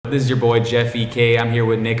This is your boy Jeff EK. I'm here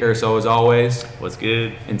with Nick Urso as always. What's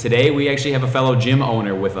good? And today we actually have a fellow gym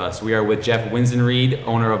owner with us. We are with Jeff Winzenreed,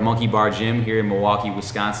 owner of Monkey Bar Gym here in Milwaukee,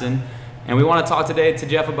 Wisconsin. And we want to talk today to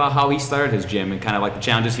Jeff about how he started his gym and kind of like the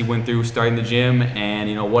challenges he went through starting the gym and,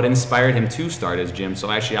 you know, what inspired him to start his gym.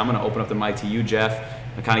 So actually, I'm going to open up the mic to you, Jeff,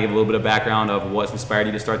 and kind of give a little bit of background of what inspired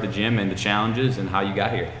you to start the gym and the challenges and how you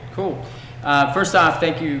got here. Cool. First off,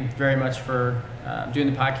 thank you very much for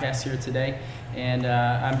doing the podcast here today. And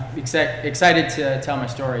I'm excited to tell my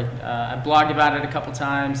story. I've blogged about it a couple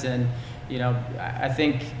times, and, you know, I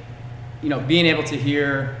think, you know, being able to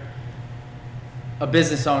hear a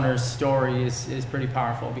business owner's story is pretty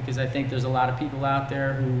powerful, because I think there's a lot of people out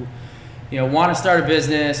there who, you know, want to start a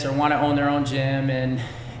business or want to own their own gym, and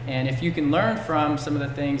if you can learn from some of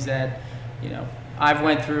the things that, you know, I've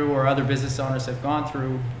went through or other business owners have gone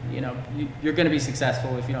through, you know, you're going to be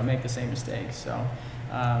successful if you don't make the same mistakes. So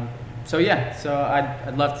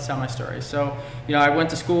I'd love to tell my story. So, you know, I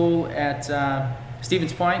went to school at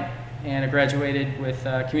Stevens Point, and I graduated with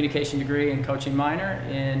a communication degree and coaching minor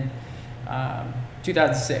in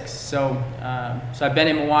 2006. So I've been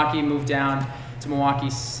in Milwaukee, moved down to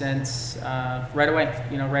Milwaukee since right away,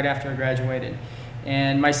 you know, right after I graduated.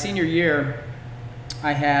 And my senior year,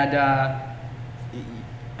 I had a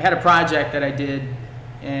project that I did,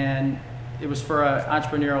 and it was for an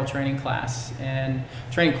entrepreneurial training class and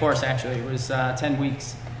training course. Actually, it was 10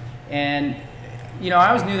 weeks. And, you know, I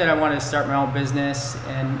always knew that I wanted to start my own business,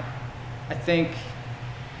 and I think,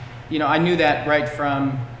 you know, I knew that right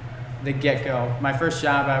from the get-go. My first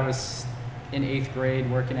job, I was in 8th grade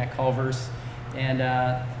working at Culver's, and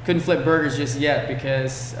couldn't flip burgers just yet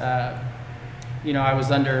because, you know, I was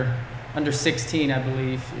under 16, I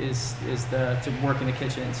believe, is to work in the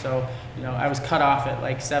kitchen. So, you know, I was cut off at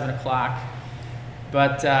like 7 o'clock.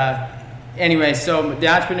 But anyway, so the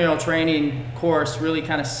entrepreneurial training course really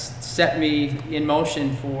kind of set me in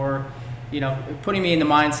motion for, you know, putting me in the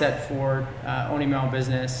mindset for owning my own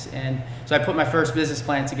business. And so I put my first business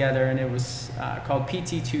plan together, and it was called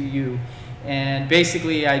PT2U. And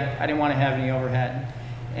basically, I didn't want to have any overhead.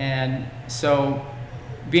 And so,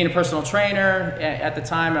 being a personal trainer at the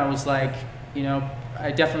time, I was like, you know,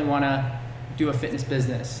 I definitely want to do a fitness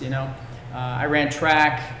business. You know, I ran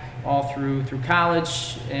track all through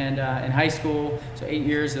college and in high school. So 8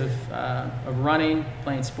 years of running,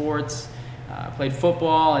 playing sports, played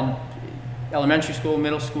football in elementary school,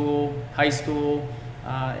 middle school, high school,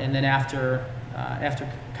 and then after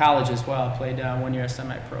college as well, I played 1 year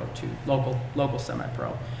semi-pro, too, local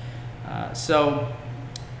semi-pro. So,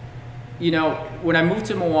 you know, when I moved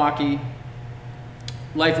to Milwaukee,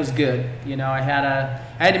 life was good. You know, I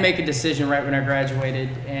had to make a decision right when I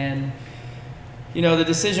graduated, and, you know, the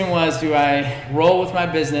decision was, do I roll with my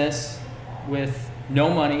business with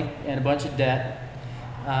no money and a bunch of debt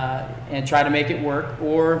and try to make it work,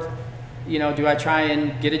 or, you know, do I try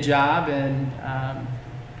and get a job and,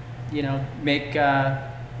 you know, make,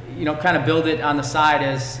 you know, kind of build it on the side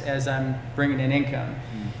as I'm bringing in income.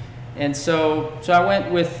 And so I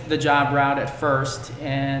went with the job route at first,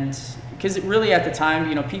 and because it really at the time,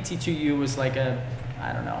 you know, PT2U was like I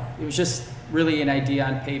don't know, it was just really an idea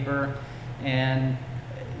on paper, and,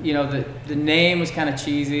 you know, the name was kind of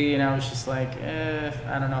cheesy, and I was just like,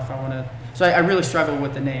 I don't know if I want to. So I really struggled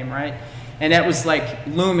with the name, right? And that was like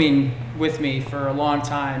looming with me for a long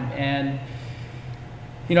time. And,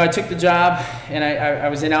 you know, I took the job, and I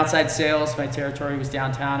was in outside sales. My territory was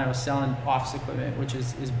downtown. I was selling office equipment, which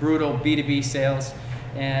is brutal B2B sales.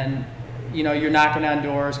 And, you know, you're knocking on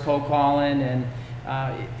doors, cold calling, and,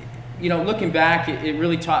 you know, looking back, it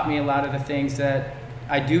really taught me a lot of the things that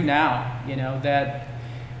I do now, you know, that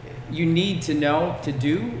you need to know to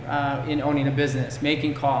do in owning a business,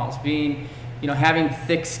 making calls, being, you know, having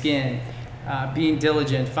thick skin, being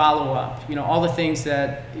diligent, follow up, you know, all the things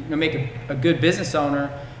that, you know, make a good business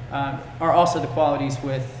owner are also the qualities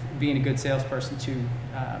with being a good salesperson too.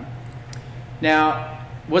 Now,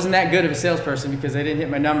 wasn't that good of a salesperson because I didn't hit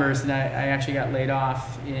my numbers, and I actually got laid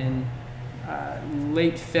off in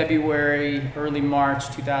late February, early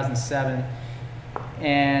March 2007,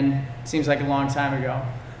 and it seems like a long time ago.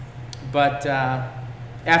 But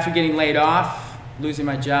after getting laid off, losing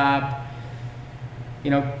my job, you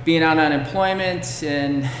know, being on unemployment,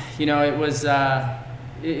 and, you know, it was a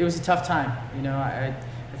tough time. You know, I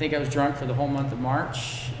think I was drunk for the whole month of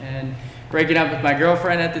March, and breaking up with my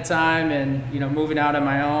girlfriend at the time, and, you know, moving out on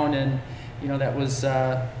my own, and, you know, that was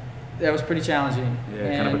pretty challenging. Yeah,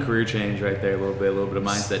 and kind of a career change right there, a little bit of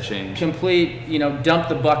mindset change. Complete, you know, dump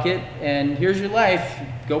the bucket, and here's your life,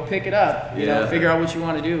 go pick it up, you know, figure out what you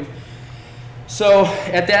want to do. So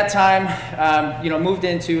at that time, you know, moved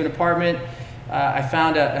into an apartment I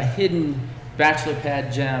found a hidden bachelor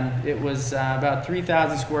pad gem. It was about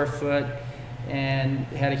 3,000 square foot and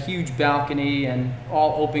had a huge balcony and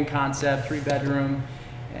all open concept, 3-bedroom,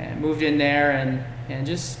 and moved in there and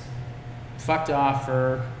just fucked off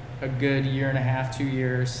for a good 1.5 to 2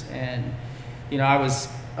 years. And, I was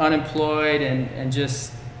unemployed and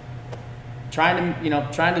just trying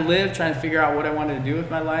to live, trying to figure out what I wanted to do with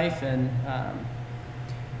my life. And,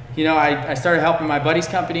 I started helping my buddy's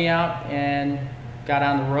company out and got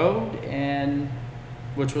on the road,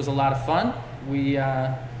 which was a lot of fun. We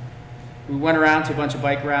went around to a bunch of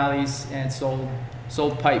bike rallies and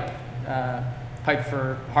sold pipe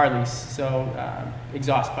for Harleys, so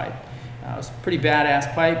exhaust pipe. It was a pretty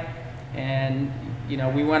badass pipe, and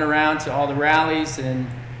we went around to all the rallies and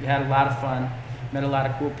we had a lot of fun, met a lot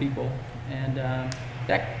of cool people, and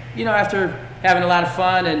after having a lot of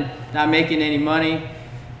fun and not making any money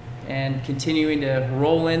and continuing to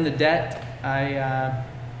roll in the debt, I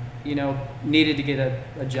needed to get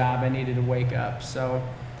a job. I needed to wake up. So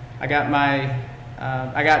I got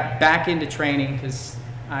back into training because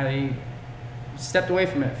I stepped away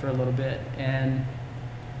from it for a little bit, and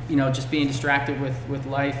just being distracted with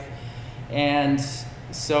life. And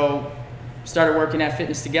so started working at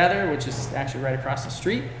Fitness Together, which is actually right across the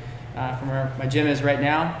street from where my gym is right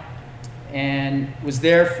now, and was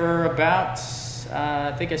there for about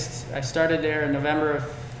I think I started there in November of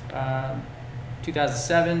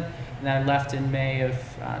 2007, and then I left in May of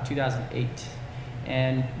 2008.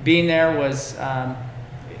 And being there was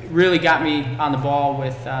really got me on the ball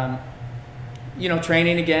with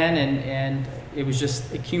training again, and it was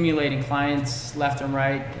just accumulating clients left and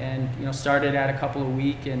right, and started at a couple a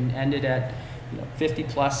week and ended at 50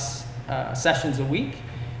 plus sessions a week,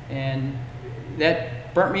 and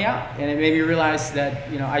that burnt me out, and it made me realize that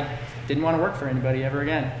I didn't want to work for anybody ever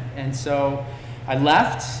again. And so I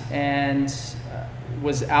left and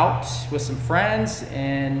was out with some friends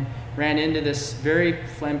and ran into this very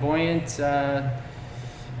flamboyant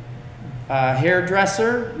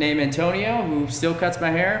hairdresser named Antonio, who still cuts my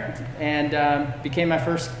hair, and became my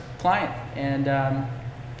first client, and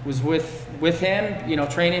was with him,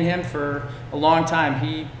 training him for a long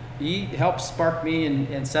time. He helped spark me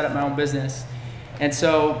and set up my own business. And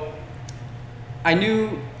so I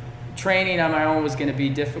knew training on my own was going to be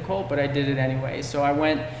difficult, but I did it anyway. So I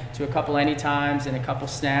went to a couple anytimes and a couple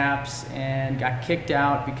snaps and got kicked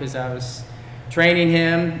out because I was training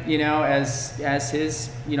him, as his,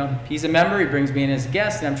 he's a member, he brings me in as a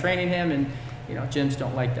guest, and I'm training him, and, gyms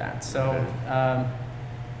don't like that. So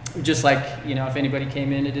just like, if anybody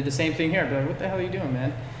came in and did the same thing here, I'd be like, what the hell are you doing,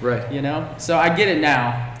 man? Right. So I get it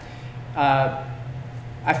now.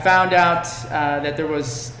 I found out that there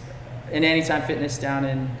was an Anytime Fitness down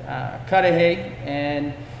in Cudahy,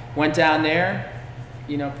 and went down there,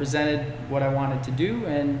 presented what I wanted to do,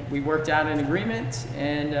 and we worked out an agreement,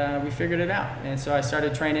 and we figured it out. And so I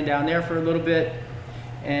started training down there for a little bit,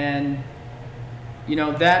 and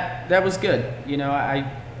that was good.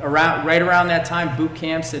 Right around that time, boot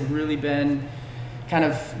camps had really been kind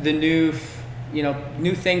of the new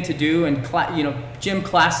thing to do, and gym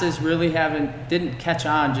classes really didn't catch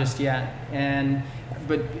on just yet.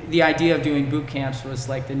 But the idea of doing boot camps was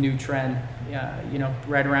like the new trend,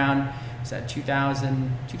 right around, was that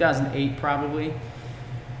 2008 probably.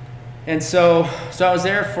 And so I was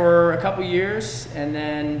there for a couple years, and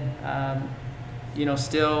then,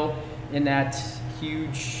 still in that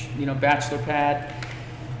huge, bachelor pad,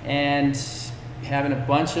 and having a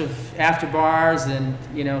bunch of after bars, and,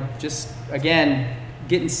 just, again,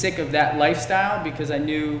 getting sick of that lifestyle, because I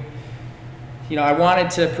knew, I wanted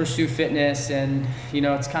to pursue fitness, and,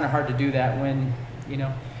 it's kind of hard to do that when,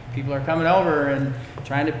 people are coming over and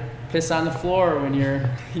trying to piss on the floor when you're,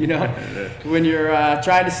 when you're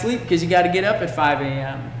trying to sleep, because you got to get up at 5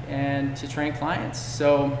 a.m. and to train clients.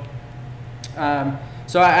 So,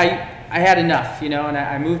 I had enough, and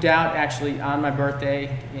I moved out actually on my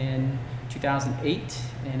birthday in 2008,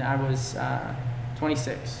 and I was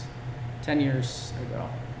 26, 10 years ago.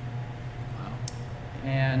 Wow.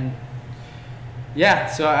 And yeah,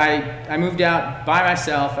 so I moved out by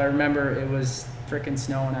myself. I remember it was freaking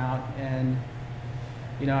snowing out, and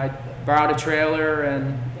I borrowed a trailer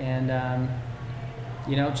and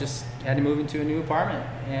just had to move into a new apartment.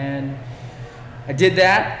 And I did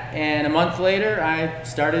that, and a month later I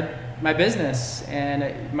started my business.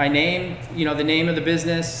 And my name, the name of the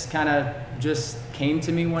business kind of just came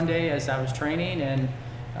to me one day as I was training, and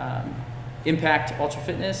Impact Ultra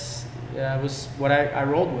Fitness was what I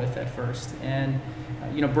rolled with at first. And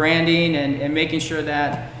branding and making sure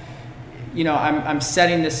that I'm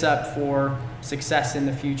setting this up for success in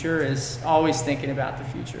the future is always thinking about the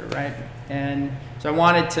future, right? And so I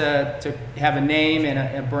wanted to have a name and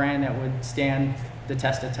a brand that would stand the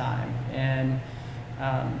test of time. And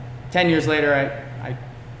 10 years later, I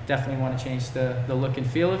definitely want to change the look and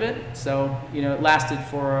feel of it. So, you know, it lasted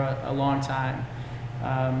for a long time.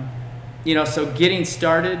 You know, so getting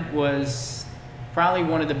started was probably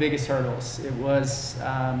one of the biggest hurdles. It was,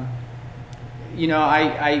 you know,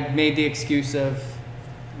 I made the excuse of,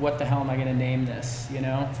 what the hell am I going to name this, you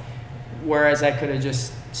know? Whereas I could have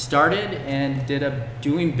just started and did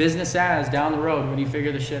doing business as down the road when you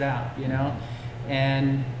figure the shit out, you know?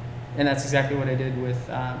 And that's exactly what I did with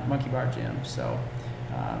Monkey Bar Gym. So,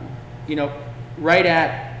 you know, right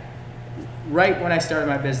when I started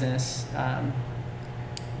my business,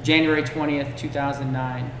 January 20th,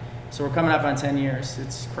 2009. So we're coming up on 10 years.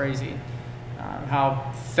 It's crazy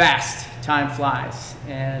how fast time flies.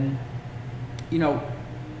 And, you know,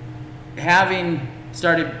 having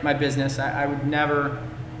started my business, I would never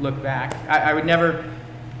look back. I would never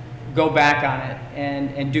go back on it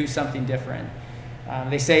and do something different.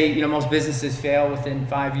 They say, you know, most businesses fail within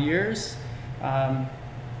 5 years.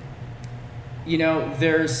 You know,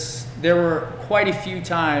 there were quite a few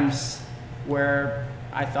times where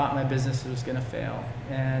I thought my business was going to fail.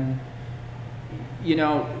 And, you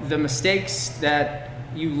know, the mistakes that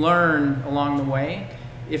you learn along the way,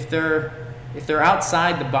 if they're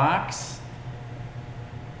outside the box,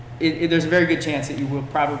 there's a very good chance that you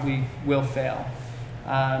probably will fail.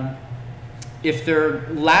 If they're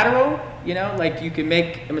lateral, you know, like you can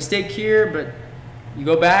make a mistake here, but you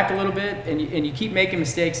go back a little bit and you keep making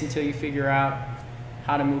mistakes until you figure out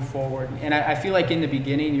how to move forward. And I feel like in the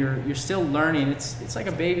beginning you're still learning. It's like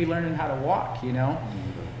a baby learning how to walk, you know.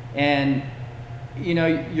 And you know,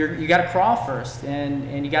 you got to crawl first,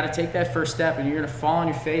 and you got to take that first step, and you're going to fall on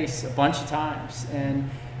your face a bunch of times. And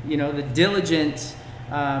you know, the diligent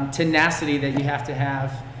tenacity that you have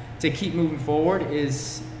to keep moving forward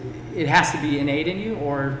it has to be innate in you,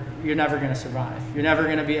 or you're never going to survive. You're never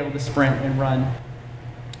going to be able to sprint and run.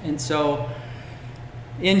 And so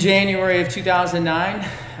in January of 2009,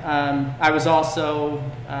 I also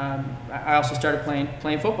started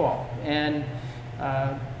playing football, and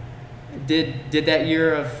did that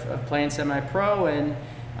year of playing semi-pro, and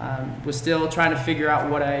was still trying to figure out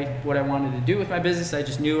what I wanted to do with my business. I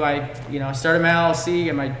just knew I started my LLC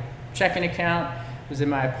and my checking account, was in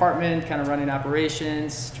my apartment, kind of running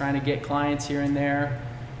operations, trying to get clients here and there.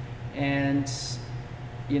 And,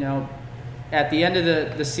 you know, at the end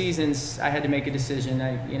of the seasons, I had to make a decision.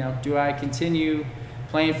 Do I continue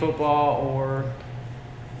playing football, or,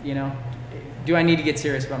 you know, do I need to get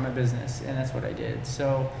serious about my business? And that's what I did.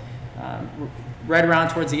 So right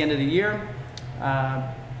around towards the end of the year,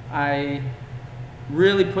 I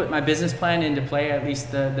really put my business plan into play, at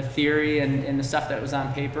least the theory and the stuff that was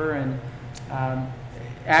on paper, and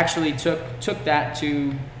actually took that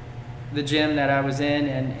to the gym that I was in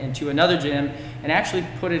and to another gym, and actually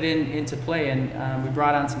put it into play. And we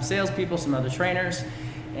brought on some salespeople, some other trainers,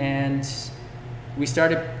 and we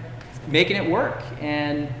started making it work.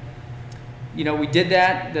 And you know, we did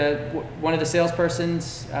that. One of the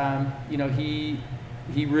salespersons, you know, he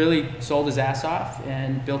really sold his ass off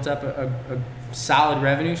and built up a solid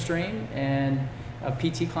revenue stream and of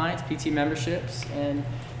PT clients, PT memberships, and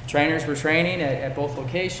trainers were training at both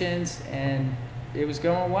locations, and it was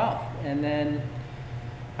going well. And then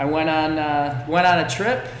I went on a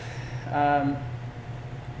trip to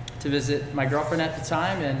visit my girlfriend at the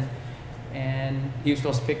time, and he was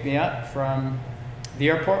supposed to pick me up from the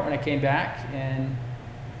airport when I came back, and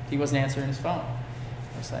he wasn't answering his phone.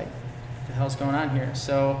 I was like, what the hell's going on here?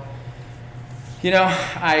 So, you know,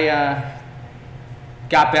 I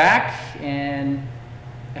got back, and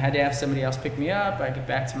I had to have somebody else pick me up. I get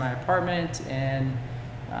back to my apartment, and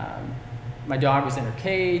my dog was in her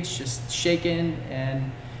cage, just shaking,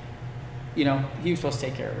 and you know, he was supposed to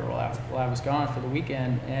take care of her while I was gone for the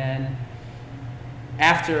weekend. And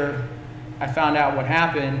after I found out what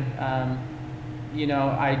happened, you know,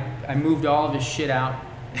 I moved all of his shit out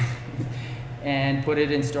and put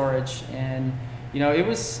it in storage. And you know, it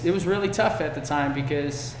was really tough at the time,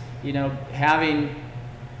 because you know, having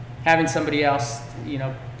somebody else, you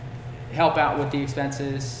know, help out with the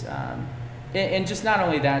expenses, and just not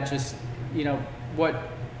only that, just you know,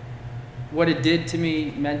 what it did to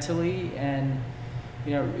me mentally, and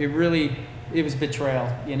you know, it was betrayal,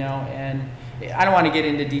 you know. And I don't want to get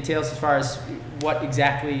into details as far as what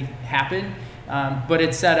exactly happened, but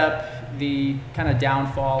it set up the kind of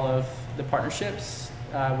downfall of the partnerships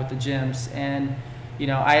with the gyms. And you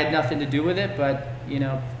know, I had nothing to do with it, but you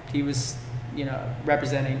know, he was, you know,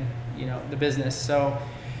 representing, you know, the business. So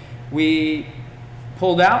we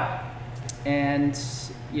pulled out and,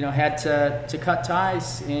 had to cut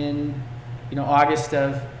ties in, August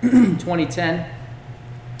of 2010,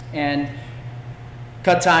 and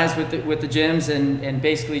cut ties with the gyms and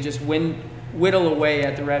basically just whittle away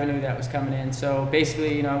at the revenue that was coming in. So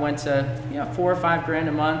basically, I went to $4 or $5 grand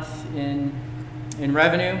a month in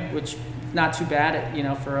revenue, which not too bad,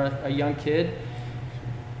 for a young kid,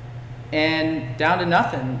 and down to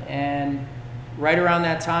nothing. And right around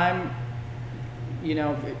that time,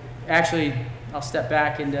 actually, I'll step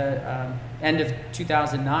back into end of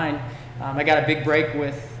 2009. I got a big break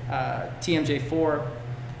with TMJ4,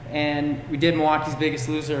 and we did Milwaukee's Biggest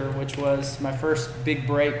Loser, which was my first big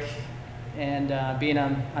break and being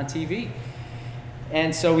on TV.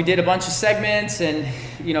 And so we did a bunch of segments and,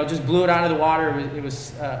 just blew it out of the water. It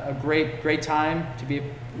was a great time to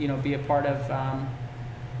be a part of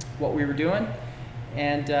what we were doing.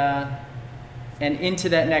 And into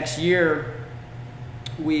that next year,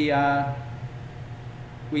 we got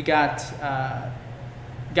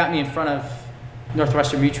me in front of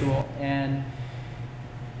Northwestern Mutual, and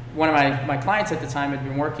one of my clients at the time had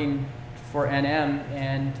been working for NM,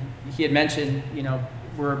 and he had mentioned,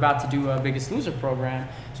 we're about to do a Biggest Loser program.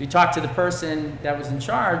 So he talked to the person that was in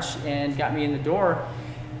charge and got me in the door.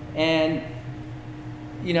 And,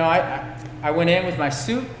 I went in with my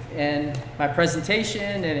suit and my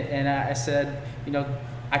presentation, and I said,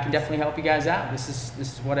 I can definitely help you guys out. This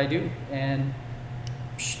is what I do. And,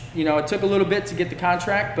 it took a little bit to get the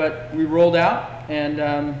contract, but we rolled out and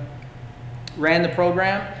ran the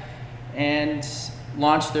program and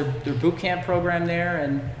launched their boot camp program there.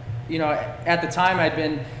 And at the time I'd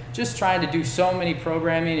been just trying to do so many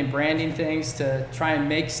programming and branding things to try and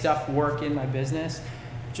make stuff work in my business,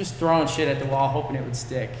 just throwing shit at the wall hoping it would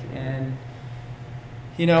stick. And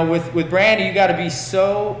with branding, you got to be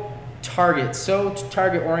so target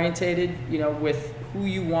orientated, with who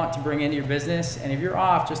you want to bring into your business. And if you're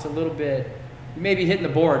off just a little bit, you may be hitting the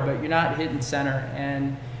board, but you're not hitting center.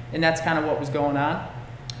 And that's kind of what was going on.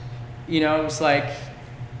 It was like,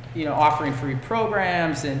 offering free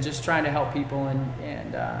programs and just trying to help people,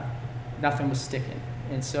 and nothing was sticking.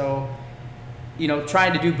 And so,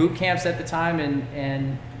 trying to do boot camps at the time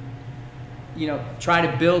and try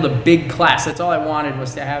to build a big class. That's all I wanted,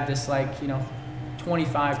 was to have this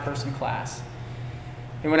 25 person class.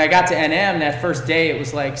 And when I got to NM that first day, it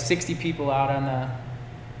was like 60 people out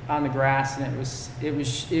on the grass, and it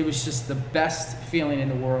was just the best feeling in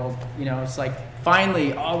the world. It's like,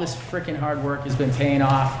 finally, all this freaking hard work has been paying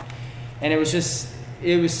off. And it was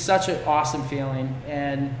such an awesome feeling.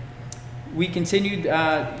 And we continued,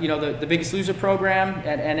 the Biggest Loser program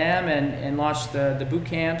at NM and launched the boot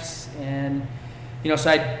camps. And,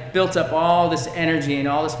 so I built up all this energy and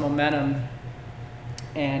all this momentum.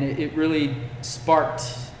 And it really sparked,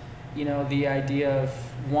 the idea of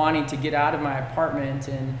wanting to get out of my apartment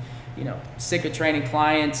and, sick of training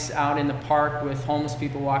clients out in the park with homeless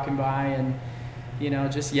people walking by and,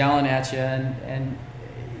 just yelling at you and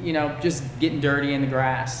just getting dirty in the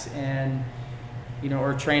grass, and,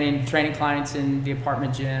 or training clients in the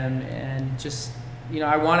apartment gym, and just,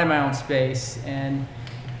 I wanted my own space. And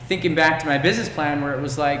thinking back to my business plan, where it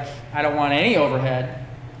was like, I don't want any overhead.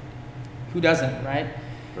 Who doesn't, right?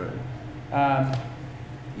 Right.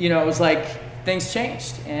 It was like things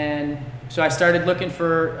changed. And so I started looking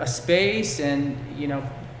for a space and,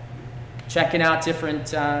 checking out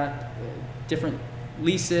different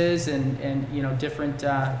leases and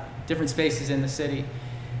different spaces in the city,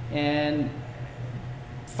 and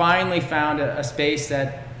finally found a space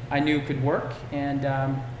that I knew could work. And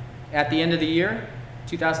at the end of the year,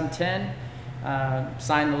 2010,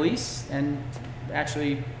 signed the lease, and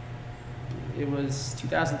actually it was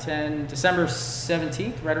 2010, December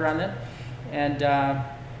 17th, right around then, and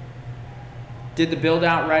did the build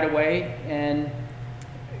out right away. And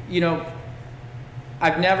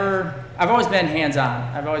I've always been hands-on.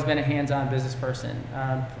 I've always been a hands-on business person.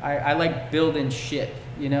 I like building shit,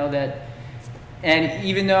 and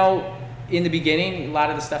even though in the beginning, a lot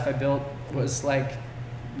of the stuff I built was like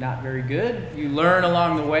not very good, you learn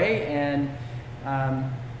along the way, and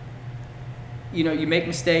you make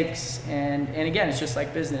mistakes, and again, it's just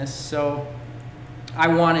like business. So I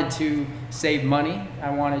wanted to save money. I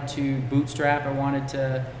wanted to bootstrap. I wanted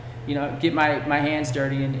to, get my hands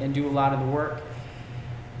dirty and do a lot of the work.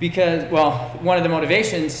 Because, one of the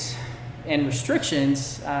motivations and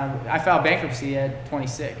restrictions, I filed bankruptcy at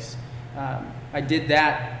 26. I did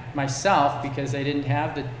that myself because I didn't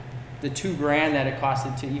have the $2 grand that it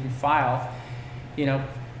costed to even file.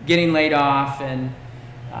 Getting laid off and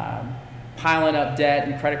piling up debt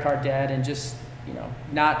and credit card debt, and just,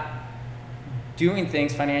 not doing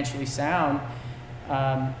things financially sound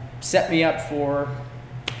set me up for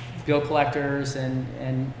bill collectors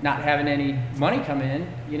and not having any money come in.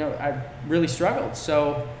 You know, I really struggled.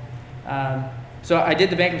 So I did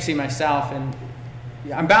the bankruptcy myself, and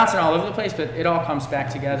I'm bouncing all over the place, but it all comes back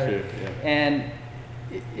together. Sure, yeah. And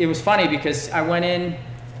it was funny because I went in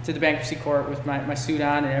to the bankruptcy court with my suit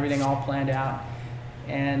on and everything all planned out.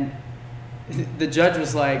 And the judge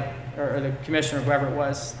was like, or the commissioner, whoever it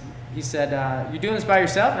was, he said, "You're doing this by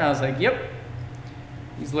yourself?" And I was like, "Yep."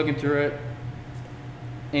 He's looking through it.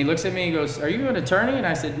 And he looks at me and goes, "Are you an attorney?" And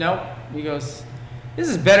I said, "Nope." He goes, "This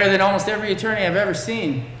is better than almost every attorney I've ever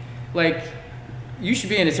seen. Like, you should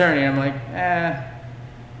be an attorney." And I'm like,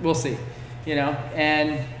 we'll see, you know.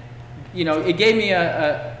 And, you know, it gave me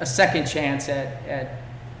a second chance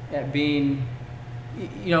at being,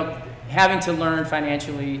 you know, having to learn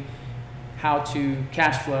financially how to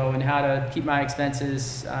cash flow and how to keep my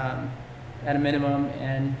expenses at a minimum.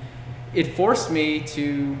 And it forced me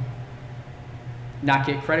to not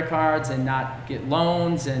get credit cards and not get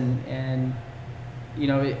loans, and you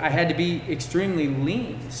know, I had to be extremely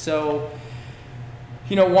lean. So,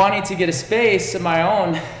 you know, wanting to get a space of my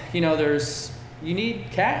own, you know, you need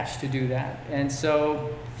cash to do that. And so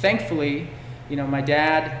thankfully, you know, my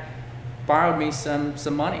dad borrowed me some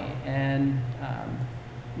money, and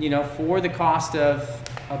you know, for the cost of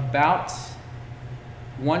about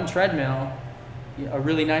one treadmill, a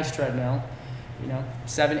really nice treadmill, you know,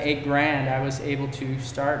 $7-8 grand, I was able to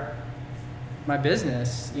start my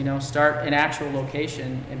business, you know, start an actual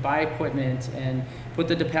location and buy equipment and put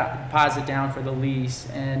the deposit down for the lease,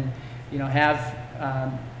 and, you know, have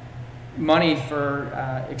money for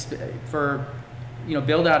you know,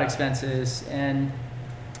 build out expenses, and,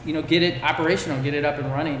 you know, get it operational, get it up and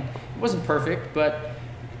running. It wasn't perfect, but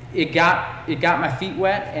it got my feet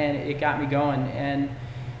wet and it got me going. And,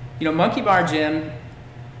 you know, Monkey Bar Gym,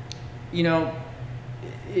 you know,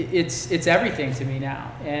 it's everything to me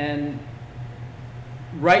now. And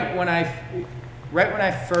right when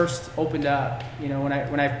I first opened up, you know,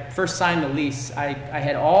 when I first signed the lease, I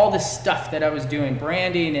had all this stuff that I was doing,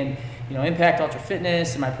 branding and, you know, Impact Ultra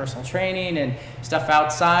Fitness and my personal training and stuff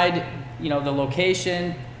outside, you know, the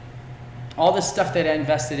location, all this stuff that I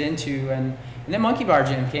invested into. And then Monkey Bar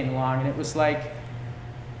Gym came along, and it was like,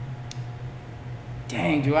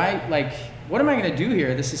 dang, what am I gonna do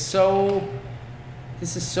here? This is so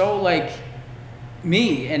like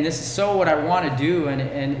me, and this is so what I want to do, and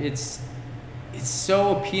it's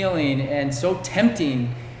so appealing and so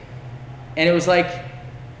tempting. And it was like,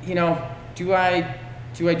 you know, do I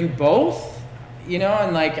do both? You know,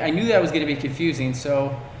 and like, I knew that was going to be confusing,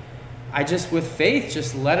 so I just, with faith,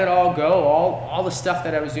 just let it all go, all the stuff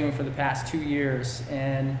that I was doing for the past 2 years.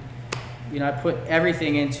 And, you know, I put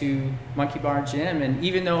everything into Monkey Bar Gym. And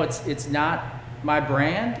even though it's not my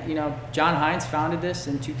brand, you know, John Hines founded this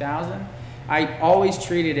in 2000. I always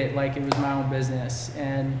treated it like it was my own business.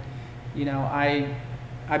 And, you know,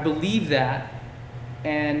 I believe that.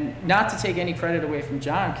 And not to take any credit away from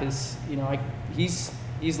John, because, you know, he's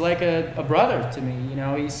like a brother to me. You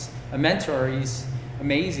know, he's a mentor. He's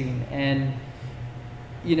amazing. And,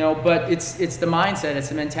 you know, but it's the mindset, it's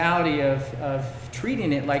the mentality of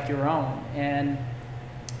treating it like your own. And,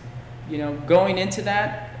 you know, going into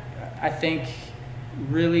that, I think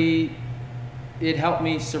really it helped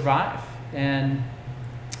me survive. And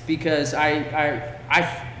because I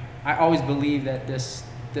always believed that this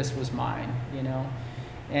was mine, you know.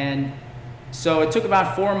 And so it took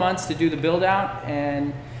about 4 months to do the build out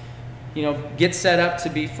and, you know, get set up to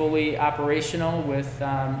be fully operational with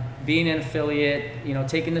being an affiliate, you know,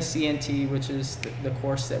 taking the CNT, which is the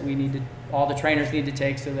course that all the trainers need to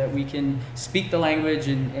take so that we can speak the language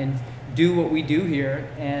and do what we do here.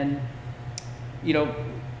 And, you know,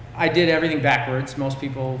 I did everything backwards. Most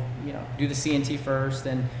people, you know, do the CNT first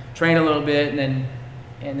and train a little bit and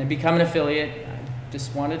then become an affiliate. I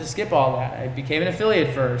just wanted to skip all that. I became an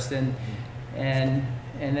affiliate first and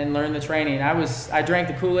then learned the training. I drank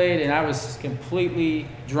the Kool-Aid and I was completely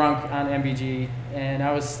drunk on MBG. And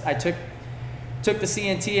I took the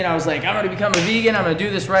CNT and I was like, I'm going to become a vegan. I'm going to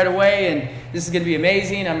do this right away, and this is going to be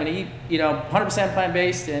amazing. I'm going to eat, you know, 100%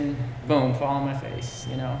 plant-based, and boom, fall on my face.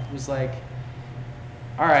 You know, it was like,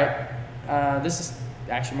 all right, this is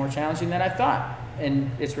actually more challenging than I thought.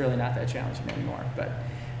 And it's really not that challenging anymore. But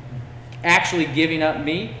actually giving up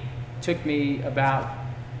meat took me about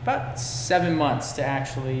 7 months to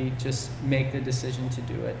actually just make the decision to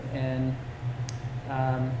do it. And,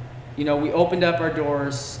 you know, we opened up our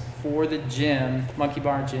doors for the gym, Monkey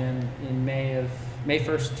Bar Gym, in May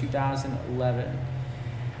 1st, 2011.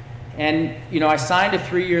 And, you know, I signed a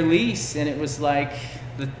 3-year lease, and it was like,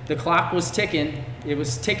 the clock was ticking. It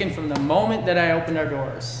was ticking from the moment that I opened our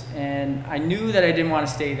doors, and I knew that I didn't want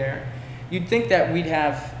to stay there. You'd think that we'd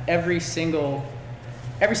have every single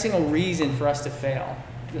reason for us to fail.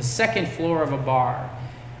 The second floor of a bar,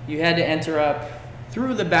 you had to enter up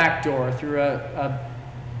through the back door, through a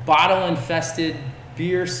bottle-infested,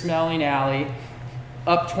 beer-smelling alley,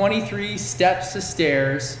 up 23 steps of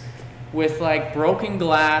stairs with like broken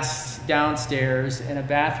glass downstairs and a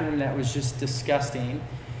bathroom that was just disgusting.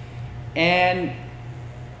 And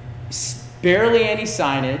barely any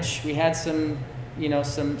signage. We had some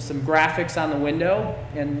graphics on the window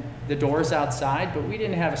and the doors outside, but we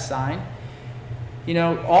didn't have a sign.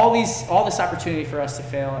 All this opportunity for us to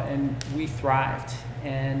fail, and we thrived.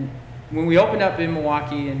 And when we opened up in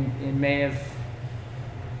Milwaukee in May of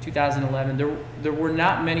 2011, there were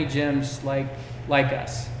not many gyms like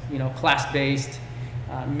us, class-based,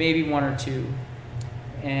 maybe one or two,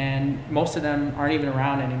 and most of them aren't even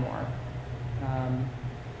around anymore.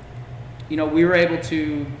 We were able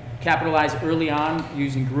to capitalize early on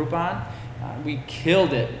using Groupon. We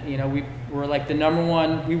killed it. We were like the number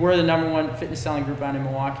one fitness selling Groupon in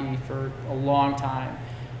Milwaukee for a long time.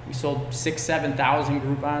 We sold 6,000-7,000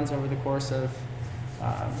 Groupons over the course of,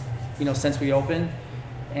 since we opened.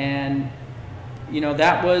 And,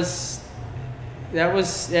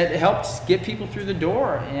 it helped get people through the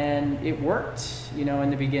door, and it worked, in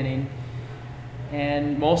the beginning.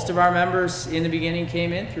 And most of our members in the beginning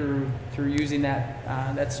came in through using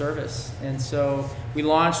that service. And so we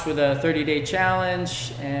launched with a 30-day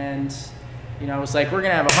challenge, and I was like, we're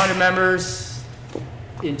gonna have 100 members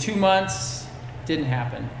in 2 months. Didn't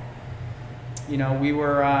happen. We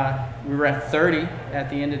were at 30 at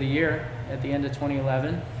the end of the year, at the end of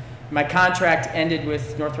 2011. My contract ended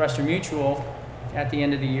with Northwestern Mutual at the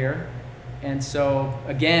end of the year, and so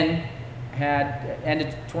again,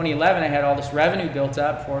 ended 2011, I had all this revenue built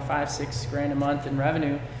up, $4, $5, $6 grand a month in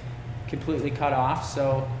revenue, completely cut off.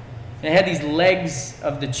 So I had these legs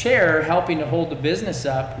of the chair helping to hold the business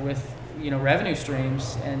up with, revenue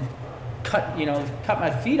streams, and cut my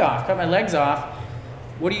feet off, cut my legs off.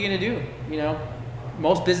 What are you gonna do?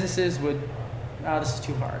 Most businesses would, this is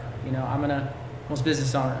too hard. Most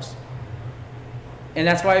business owners. And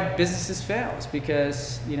that's why businesses fail, is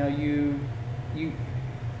because,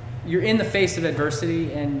 you're in the face of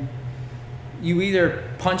adversity, and you either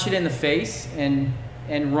punch it in the face and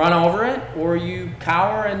run over it, or you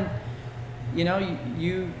cower and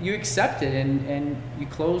you accept it and you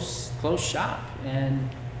close shop. And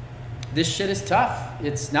this shit is tough.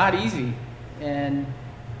 It's not easy, and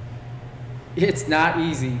it's not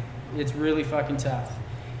easy. It's really fucking tough.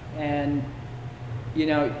 And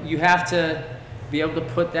you have to be able to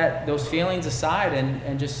put those feelings aside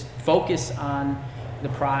and just focus on the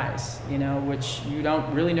prize, which you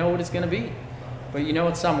don't really know what it's going to be, but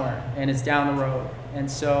it's somewhere, and it's down the road. And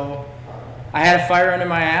so I had a fire under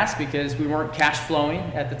my ass because we weren't cash flowing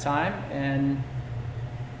at the time,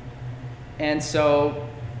 and so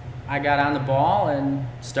I got on the ball and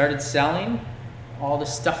started selling all the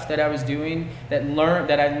stuff that I was doing that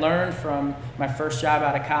I learned from my first job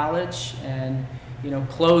out of college, and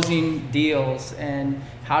closing deals, and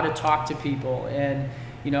how to talk to people, and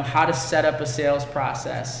how to set up a sales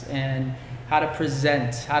process, and how to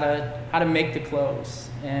present, how to make the close.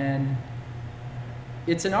 And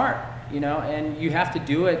it's an art, and you have to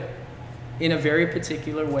do it in a very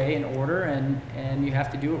particular way and order, and you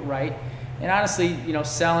have to do it right. And honestly,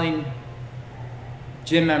 selling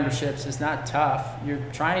gym memberships is not tough. You're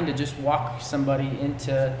trying to just walk somebody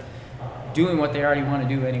into doing what they already want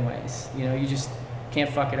to do anyways. You just can't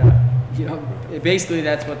fuck it up. Basically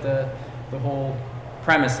that's what the whole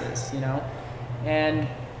premise is, and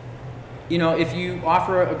if you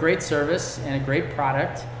offer a great service and a great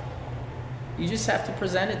product, you just have to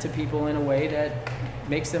present it to people in a way that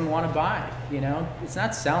makes them want to buy. It's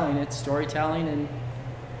not selling, it's storytelling,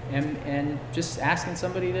 and just asking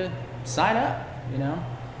somebody to sign up.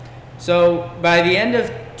 So by the end of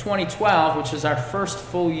 2012, which was our first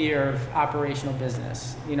full year of operational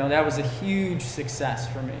business, that was a huge success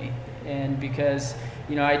for me. And because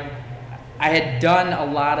I had done a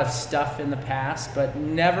lot of stuff in the past, but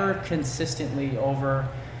never consistently over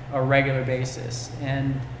a regular basis.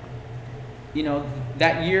 And,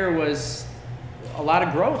 that year was a lot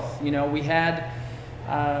of growth. We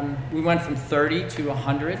went from 30 to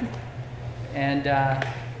 100, and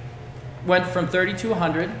went from 30 to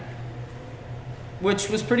 100, which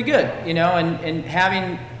was pretty good,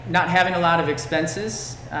 and not having a lot of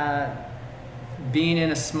expenses, being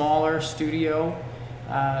in a smaller studio,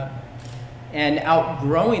 and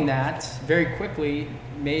outgrowing that very quickly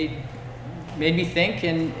made me think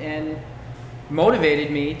and motivated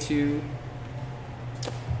me to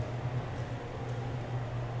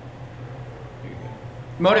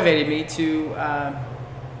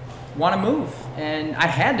want to move. And I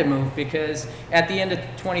had to move because at the end of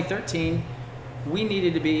 2013, we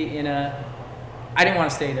needed to be I didn't want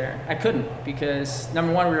to stay there. I couldn't because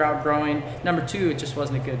number one, we were outgrowing. Number two, it just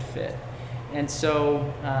wasn't a good fit. And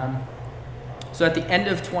so, so at the end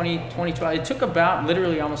of 2012, it took about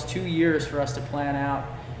literally almost 2 years for us to plan out,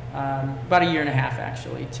 about a year and a half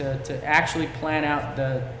actually, to actually plan out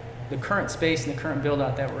the current space and the current build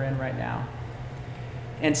out that we're in right now.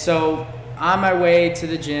 And so on my way to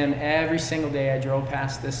the gym, every single day I drove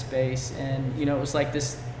past this space, and it was like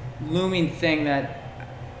this looming thing that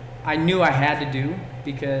I knew I had to do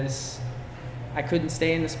because I couldn't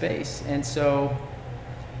stay in the space. And so,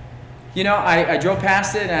 I drove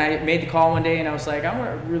past it and I made the call one day and I was like, I'm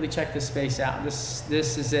gonna really check this space out. This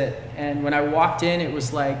is it. And when I walked in, it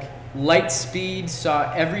was like light speed,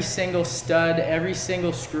 saw every single stud, every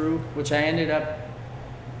single screw, which I ended up,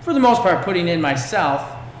 for the most part, putting in myself.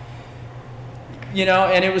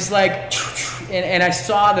 And it was like, and I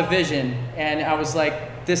saw the vision and I was like,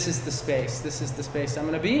 this is the space I'm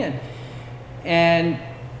going to be in. And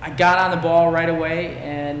I got on the ball right away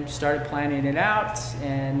and started planning it out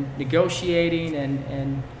and negotiating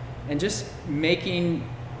and just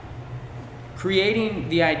creating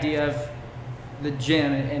the idea of the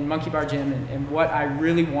gym and Monkey Bar Gym and what I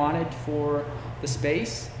really wanted for the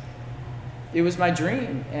space. It was my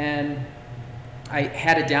dream, and I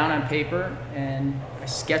had it down on paper and I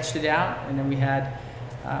sketched it out, and then we had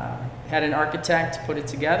an architect put it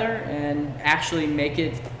together and actually make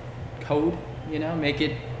it code,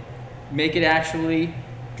 make it actually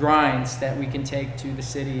drawings that we can take to the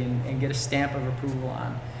city and get a stamp of approval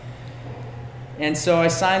on. And so I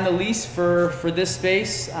signed the lease for this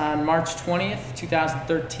space on March 20th,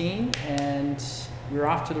 2013, and we were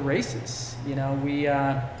off to the races.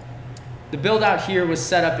 The build out here was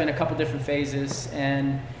set up in a couple different phases,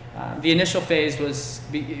 and the initial phase was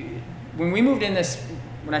when we moved in this.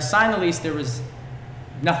 When I signed the lease, there was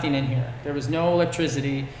nothing in here. There was no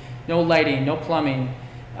electricity, no lighting, no plumbing,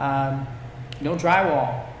 no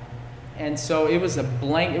drywall, and so it was a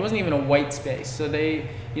blank. It wasn't even a white space. So the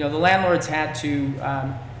landlords had to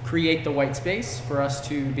create the white space for us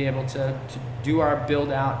to be able to do our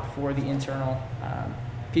build out for the internal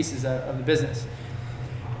pieces of the business.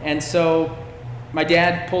 And so my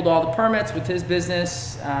dad pulled all the permits with his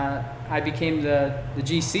business. I became the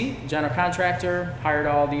GC, general contractor, hired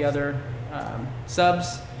all the other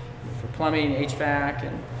subs for plumbing,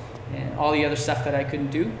 HVAC, and all the other stuff that I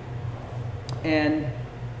couldn't do. And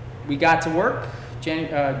we got to work June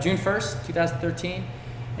 1st, 2013.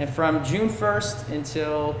 And from June 1st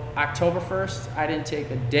until October 1st, I didn't take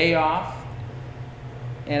a day off.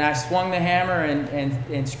 And I swung the hammer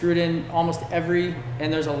and screwed in almost every,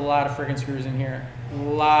 and there's a lot of freaking screws in here, a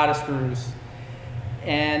lot of screws.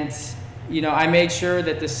 And, I made sure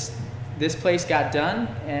that this place got done,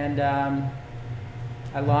 and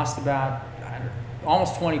I lost about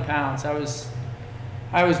almost 20 pounds. I was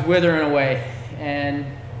withering away, and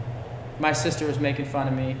my sister was making fun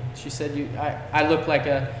of me. She said, I look like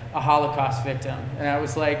a Holocaust victim. And I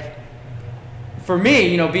was like, for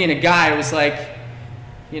me, being a guy, it was like,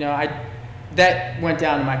 that went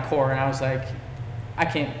down to my core, and I was like, I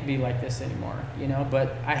can't be like this anymore,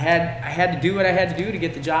 but I had to do what I had to do to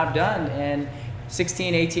get the job done. And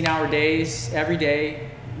 16, 18-hour days every day,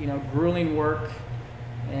 grueling work.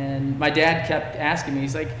 And my dad kept asking me,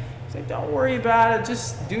 he's like, don't worry about it,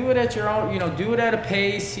 just do it at your own, do it at a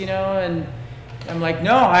pace, and I'm like,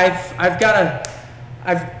 no,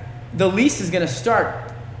 the lease is going to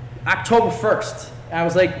start October 1st. And I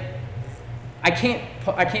was like, I can't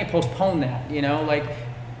postpone that,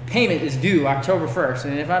 payment is due October 1st.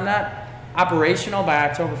 And if I'm not operational by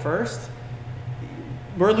October 1st,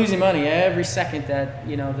 we're losing money every second that,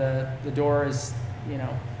 the door is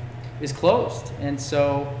closed. And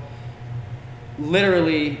so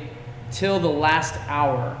literally till the last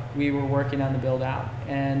hour, we were working on the build out.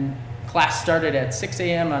 And class started at 6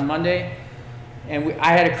 a.m. on Monday. And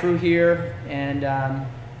I had a crew here, and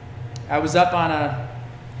I was up on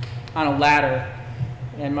a ladder,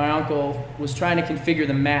 and my uncle was trying to configure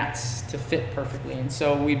the mats to fit perfectly. And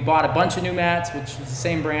so we bought a bunch of new mats, which was the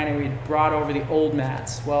same brand, and we brought over the old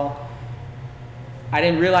mats. Well, I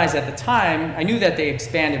didn't realize at the time, I knew that they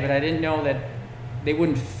expanded, but I didn't know that they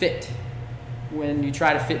wouldn't fit when you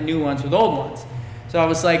try to fit new ones with old ones. So I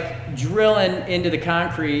was like drilling into the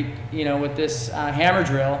concrete, with this hammer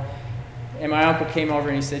drill, and my uncle came over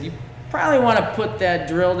and he said, you probably want to put that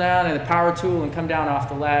drill down and the power tool and come down off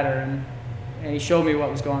the ladder. and he showed me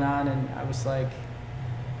what was going on, and I was like,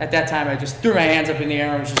 at that time I just threw my hands up in the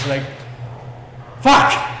air and was just like,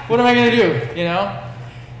 fuck, what am I gonna do, you know?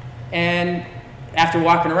 And after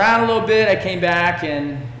walking around a little bit, I came back,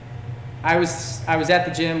 and I was at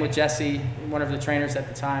the gym with Jesse, one of the trainers at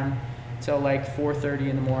the time, till like 4:30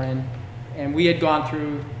 in the morning, and we had gone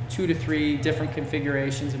through 2 to 3 different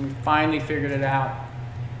configurations, and we finally figured it out.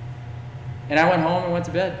 And I went home and went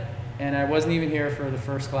to bed, and I wasn't even here for the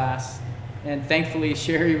first class. And thankfully,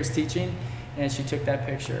 Sherry was teaching, and she took that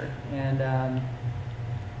picture, and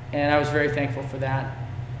I was very thankful for that.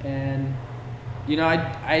 And you know,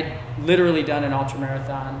 I'd literally done an ultra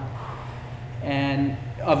marathon and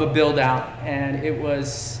of a build out, and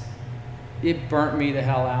it burnt me the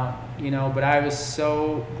hell out, you know, but I was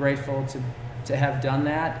so grateful to have done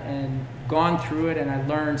that and gone through it, and I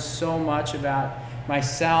learned so much about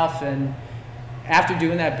myself. And after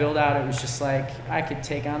doing that build out, it was just like I could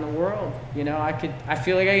take on the world, you know. I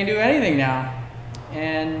feel like I can do anything now.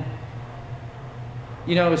 And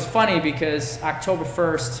you know, it was funny because October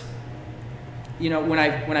 1st, you know, when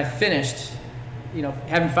I finished, you know,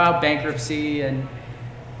 having filed bankruptcy and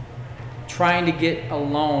trying to get a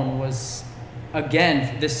loan was,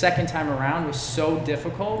 again, this second time around was so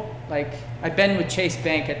difficult. Like, I'd been with Chase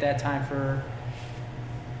Bank at that time for,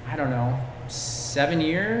 I don't know, 7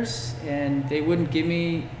 years, and they wouldn't give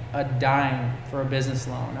me a dime for a business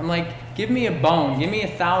loan. I'm like, give me a bone, give me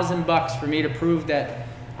 $1,000 for me to prove that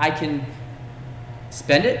I can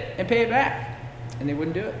spend it and pay it back. And they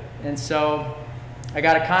wouldn't do it. And so I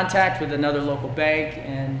got a contact with another local bank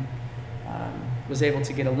and was able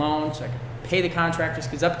to get a loan so I could pay the contractors,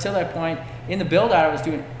 because up till that point in the build out I was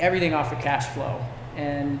doing everything off of cash flow,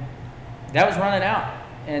 and that was running out.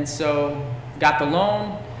 And so got the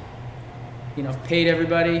loan, you know, paid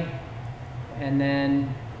everybody, and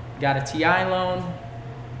then got a TI loan,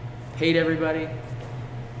 paid everybody,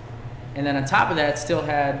 and then on top of that still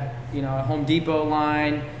had, you know, a Home Depot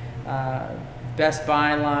line, Best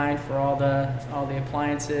Buy line for all the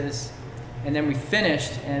appliances. And then we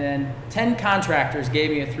finished, and then 10 contractors gave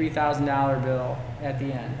me a $3,000 bill at the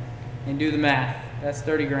end. And do the math, that's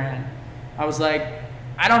 30 grand. I was like,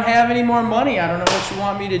 I don't have any more money. I don't know what you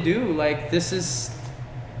want me to do. Like, this is,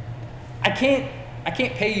 I can't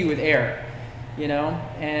pay you with air, you know?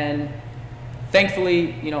 And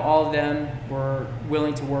thankfully, you know, all of them were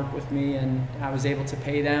willing to work with me, and I was able to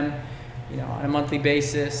pay them, you know, on a monthly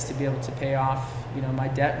basis to be able to pay off, you know, my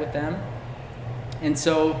debt with them. And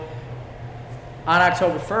so on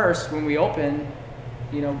October 1st, when we opened,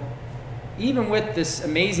 you know, even with this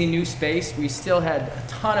amazing new space, we still had a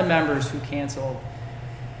ton of members who canceled,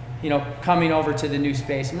 you know, coming over to the new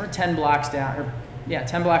space. And we're 10 blocks down,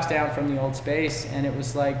 10 blocks down from the old space. And it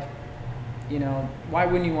was like, you know, why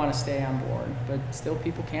wouldn't you want to stay on board? But still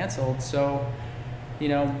people canceled. So, you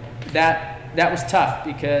know, that was tough,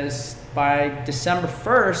 because by December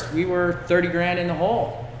 1st, we were 30 grand in the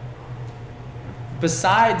hole.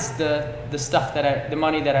 Besides the stuff the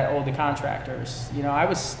money that I owed the contractors, you know, I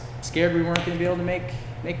was scared we weren't going to be able to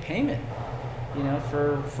make payment, you know,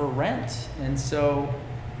 for rent. And so,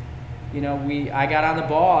 you know, I got on the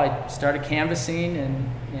ball. I started canvassing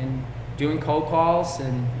and doing cold calls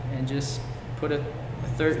and just put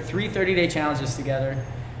three 30-day challenges together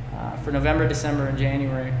for November, December, and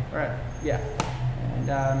January. Right? Yeah.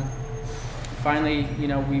 And finally, you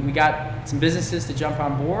know, we got some businesses to jump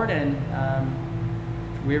on board, and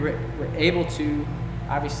we were able to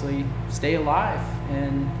obviously stay alive.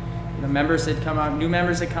 And you know, new members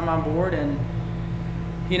had come on board, and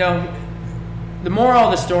you know, the moral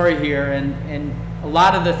of the story here, and a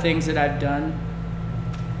lot of the things that I've done,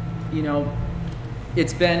 you know,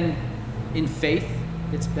 it's been in faith.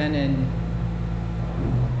 It's been in,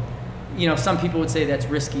 you know, some people would say that's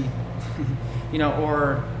risky, you know,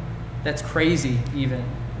 or that's crazy even.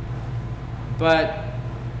 But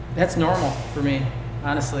that's normal for me,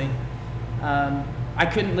 honestly. I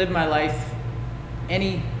couldn't live my life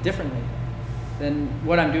any differently than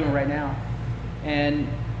what I'm doing right now. And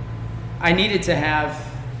I needed to have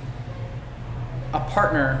a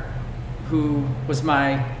partner who was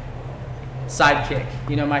my sidekick,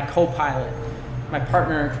 you know, my co-pilot, my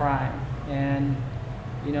partner in crime. And,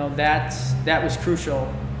 you know, that was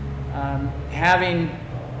crucial. Having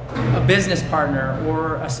a business partner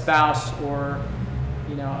or a spouse or,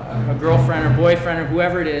 you know, a girlfriend or boyfriend or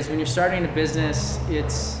whoever it is, when you're starting a business,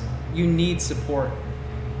 you need support,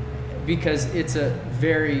 because it's a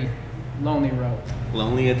very lonely road.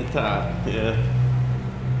 Lonely at the top, yeah.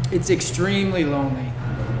 It's extremely lonely.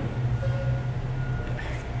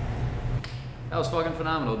 That was fucking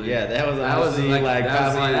phenomenal, dude. Yeah, that was honestly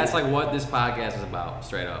that's like what this podcast is about,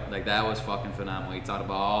 straight up. Like that was fucking phenomenal. He talked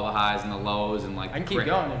about all the highs and the lows and like I can keep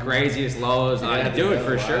going. craziest lows. Yeah, Do it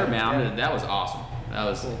for sure, man. Yeah. That was awesome. That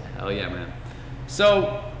was Cool. hell yeah, man.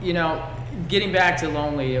 So, getting back to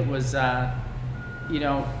Lonely, it was,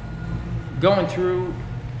 going through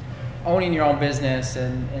owning your own business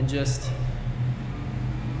and just,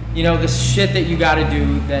 the shit that you got to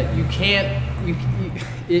do that you can't,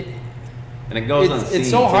 and it goes unseen. It's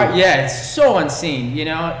so hard. too. Yeah, it's so unseen.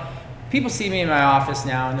 People see me in my office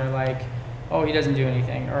now and they're like, "Oh, he doesn't do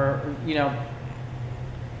anything," or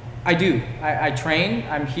I do. I train.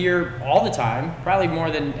 I'm here all the time, probably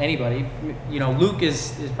more than anybody. Luke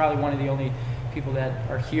is probably one of the only people that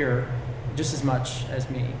are here just as much as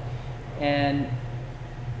me. And,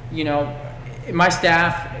 my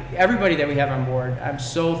staff, everybody that we have on board, I'm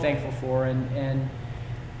so thankful for. And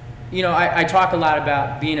I talk a lot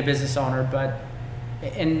about being a business owner,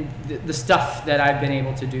 and the stuff that I've been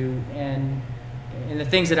able to do and the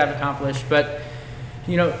things that I've accomplished. But,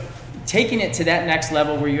 taking it to that next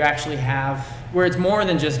level where you actually where it's more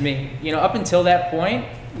than just me. Up until that point,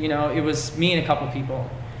 it was me and a couple people.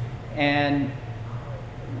 And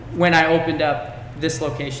when I opened up this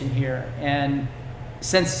location here, and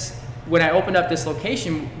since when I opened up this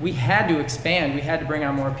location, we had to expand, we had to bring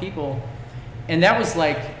on more people. And that was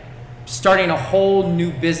like starting a whole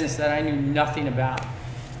new business that I knew nothing about,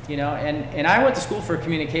 and I went to school for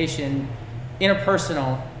communication,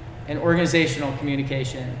 interpersonal and organizational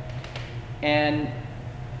communication. And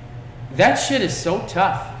that shit is so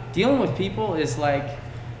tough. Dealing with people is like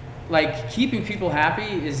keeping people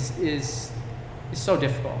happy is so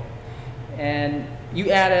difficult. And you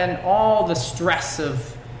add in all the stress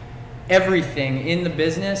of everything in the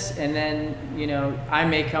business, and then I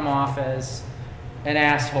may come off as an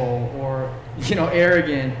asshole or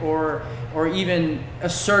arrogant or even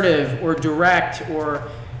assertive or direct, or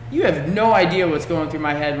you have no idea what's going through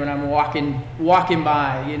my head when I'm walking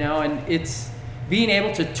by, and it's being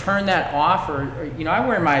able to turn that off, or I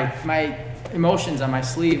wear my emotions on my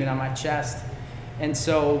sleeve and on my chest. And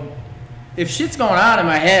so if shit's going on in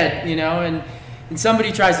my head, and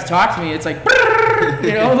somebody tries to talk to me, it's like,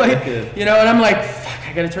 and I'm like, fuck,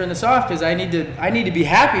 I gotta turn this off because I need to be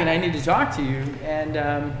happy and I need to talk to you. And,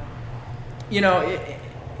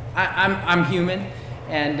 I'm human.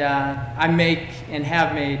 And I make and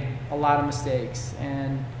have made a lot of mistakes,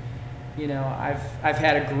 and I've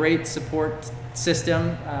had a great support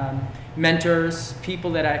system, mentors,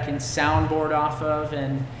 people that I can soundboard off of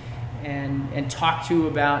and talk to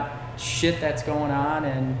about shit that's going on.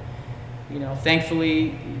 And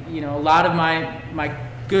thankfully, a lot of my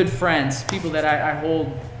good friends, people that I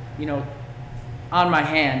hold on my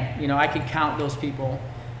hand, I can count those people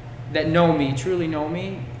that know me, truly know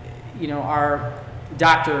me, are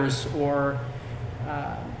doctors or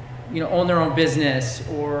own their own business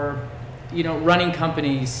or running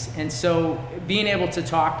companies. And so being able to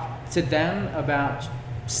talk to them about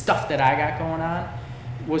stuff that I got going on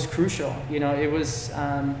was crucial. It was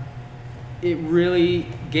it really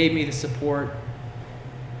gave me the support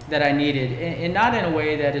that I needed, and not in a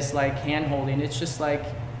way that is like hand holding. It's just like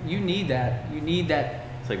you need that.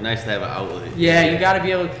 It's like nice to have an outlet. Yeah, you got to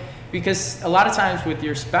be able to, because a lot of times with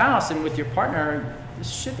your spouse and with your partner, there's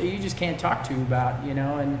shit that you just can't talk to about,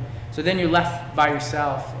 and so then you're left by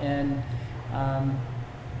yourself. And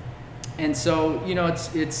so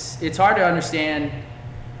it's hard to understand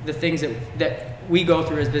the things that we go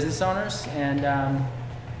through as business owners, and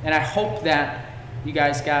I hope that you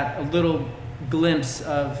guys got a little glimpse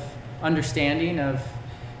of understanding of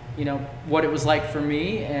what it was like for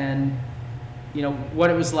me, and what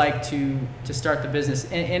it was like to start the business.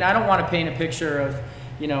 And I don't want to paint a picture of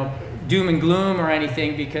doom and gloom or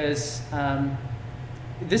anything, because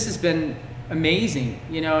this has been amazing,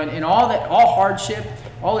 and all hardship,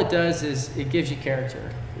 all it does is it gives you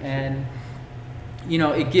character, and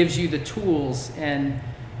it gives you the tools, and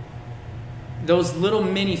those little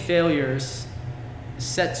mini failures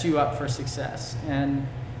sets you up for success. And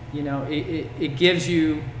it gives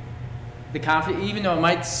you the confidence, even though it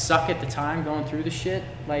might suck at the time going through the shit,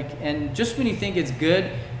 and just when you think it's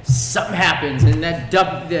good, something happens, and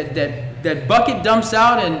that bucket dumps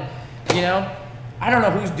out, and I don't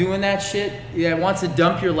know who's doing that shit, wants to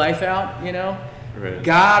dump your life out, Right.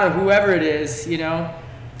 God or whoever it is,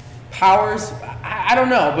 powers, I don't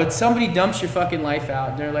know, but somebody dumps your fucking life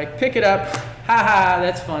out, and they're like, pick it up, ha,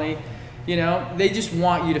 that's funny, they just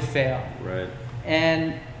want you to fail. Right.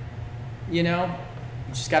 And you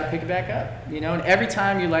just got to pick it back up, and every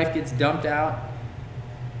time your life gets dumped out,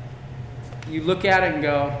 you look at it and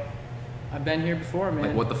go, I've been here before, man.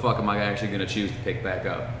 Like, what the fuck am I actually going to choose to pick back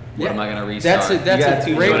up? What Yeah. am I going to restart? That's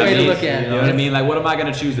a great way to look at You it. know what I mean? Like, what am I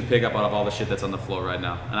going to choose to pick up out of all the shit that's on the floor right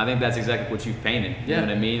now? And I think that's exactly what you've painted. You know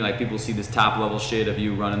what I mean? Like, people see this top level shit of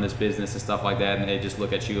you running this business and stuff like that, and they just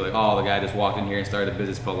look at you like, oh, the guy just walked in here and started a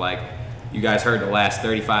business. But, like, you guys heard the last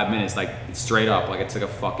 35 minutes, like, straight up. Like, it's like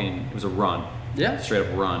it was a run. Yeah. Straight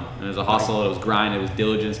up run. And it was a hustle, it was grind, it was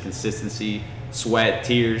diligence, consistency, sweat,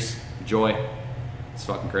 tears, joy. It's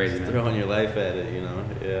fucking crazy, man. Throwing your life at it, you know.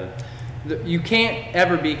 Yeah. You can't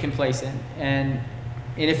ever be complacent, and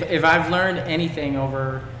if I've learned anything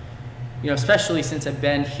over, you know, especially since I've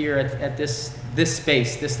been here at this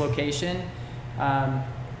space, this location,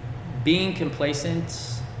 being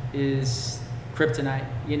complacent is kryptonite.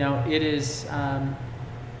 You know, it is.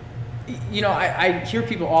 You know, I hear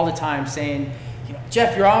people all the time saying, you know,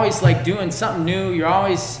 Jeff, you're always like doing something new. You're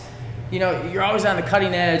always, you know, you're always on the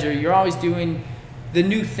cutting edge, or you're always doing the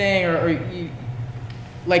new thing, or you,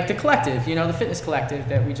 like the collective, you know, the fitness collective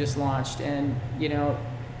that we just launched, and you know,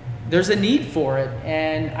 there's a need for it,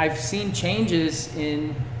 and I've seen changes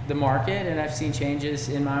in the market, and I've seen changes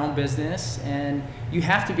in my own business, and you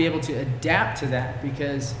have to be able to adapt to that,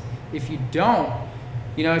 because if you don't,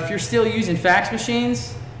 you know, if you're still using fax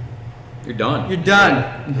machines, You're done. you're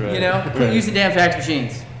done. Right. You know, quit using damn fax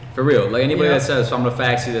machines. For real. Like, anybody You know? that says, so I'm going to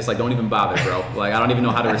fax you this, like, don't even bother, bro. Like, I don't even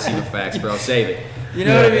know how to receive a fax, bro. Save it. You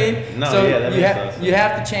know what I mean? No, so yeah, that you makes have sense. you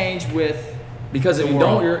have to change with Because if the you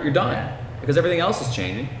world. don't, you're done. Yeah. Because everything else is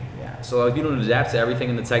changing. Yeah. So if you don't adapt to everything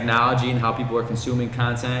in the technology and how people are consuming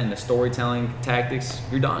content and the storytelling tactics,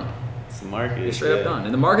 you're done. It's the market. You're straight up done.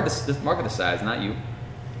 And the market decides, not you.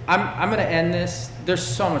 I'm gonna end this. There's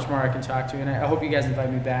so much more I can talk to, and I hope you guys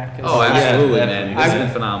invite me back. 'Cause Oh, absolutely, definitely. man. This has I- been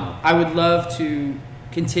phenomenal. I would love to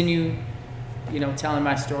continue, you know, telling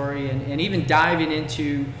my story, and even diving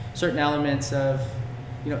into certain elements of,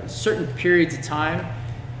 you know, certain periods of time,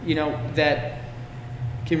 you know, that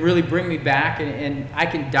can really bring me back, and I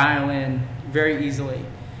can dial in very easily.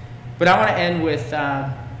 But I want to end with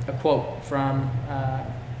a quote from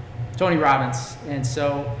Tony Robbins, and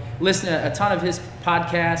so listen to a ton of his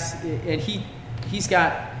podcasts, and he's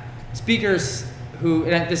got speakers who,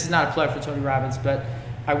 and this is not a plug for Tony Robbins, but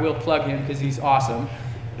I will plug him because he's awesome.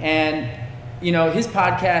 And you know, his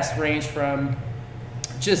podcasts range from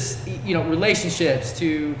just, you know, relationships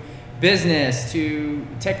to business to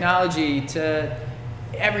technology to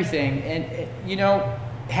everything, and you know,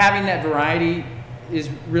 having that variety is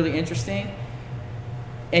really interesting.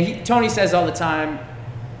 And Tony says all the time,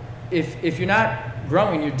 if you're not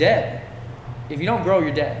growing, you're dead. If you don't grow,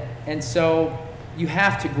 you're dead. And so you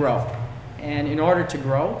have to grow. And in order to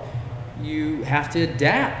grow, you have to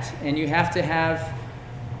adapt, and you have to have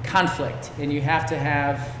conflict, and you have to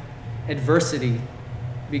have adversity,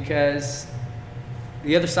 because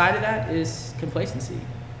the other side of that is complacency.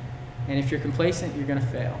 And if you're complacent, you're going to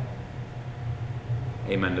fail.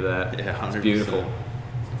 Amen to that. Yeah, 100%. It's beautiful.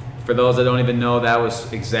 For those that don't even know, that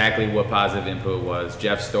was exactly what Positive Input was.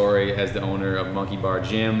 Jeff's story as the owner of Monkey Bar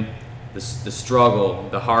Gym, the struggle,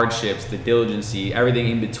 the hardships, the diligency, everything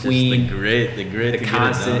in between. Just the grit, The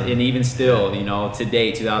constant, and even still, you know,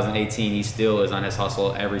 today, 2018, he still is on his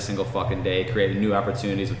hustle every single fucking day, creating new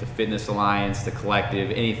opportunities with the Fitness Alliance, the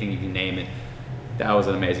collective, anything you can name it. That was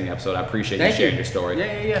an amazing episode. I appreciate you sharing your story.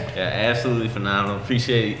 Yeah. Yeah, absolutely phenomenal.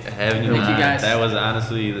 Appreciate having you Thank you, on. guys. That was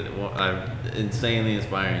honestly an insanely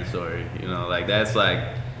inspiring story. You know, like that's like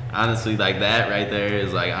honestly like that right there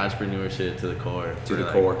is like entrepreneurship to the core. To the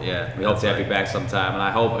Like, core. Yeah. We hope that's to have you like- back sometime, and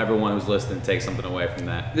I hope everyone who's listening takes something away from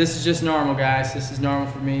that. This is just normal, guys. This is normal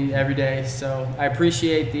for me every day. So I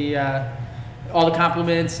appreciate the all the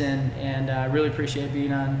compliments, and I really appreciate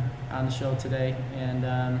being on the show today.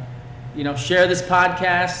 And you know, share this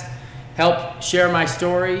podcast, help share my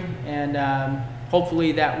story, and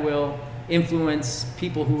hopefully that will influence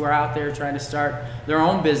people who are out there trying to start their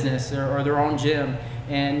own business or their own gym.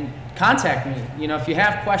 And contact me. You know, if you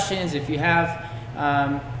have questions, if you have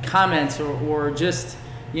comments, or just,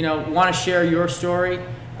 you know, want to share your story,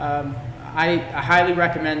 I highly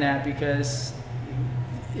recommend that, because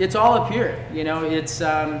it's all up here. You know, it's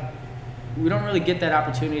we don't really get that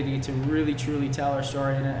opportunity to really truly tell our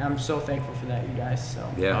story, and I'm so thankful for that, you guys. So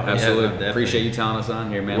Yeah, Oh, yeah, absolutely. definitely. Appreciate you telling us on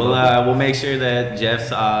here, man. We'll make sure that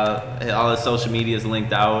Jeff's all his social media is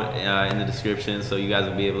linked out in the description, so you guys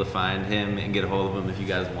will be able to find him and get a hold of him if you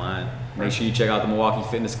guys want. Make sure you check out the Milwaukee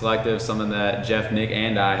Fitness Collective, something that Jeff, Nick,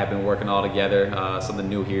 and I have been working all together. Something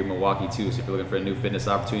new here in Milwaukee too. So if you're looking for a new fitness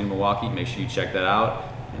opportunity in Milwaukee, make sure you check that out.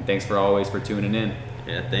 And thanks for always for tuning in.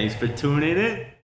 Yeah, thanks for tuning in.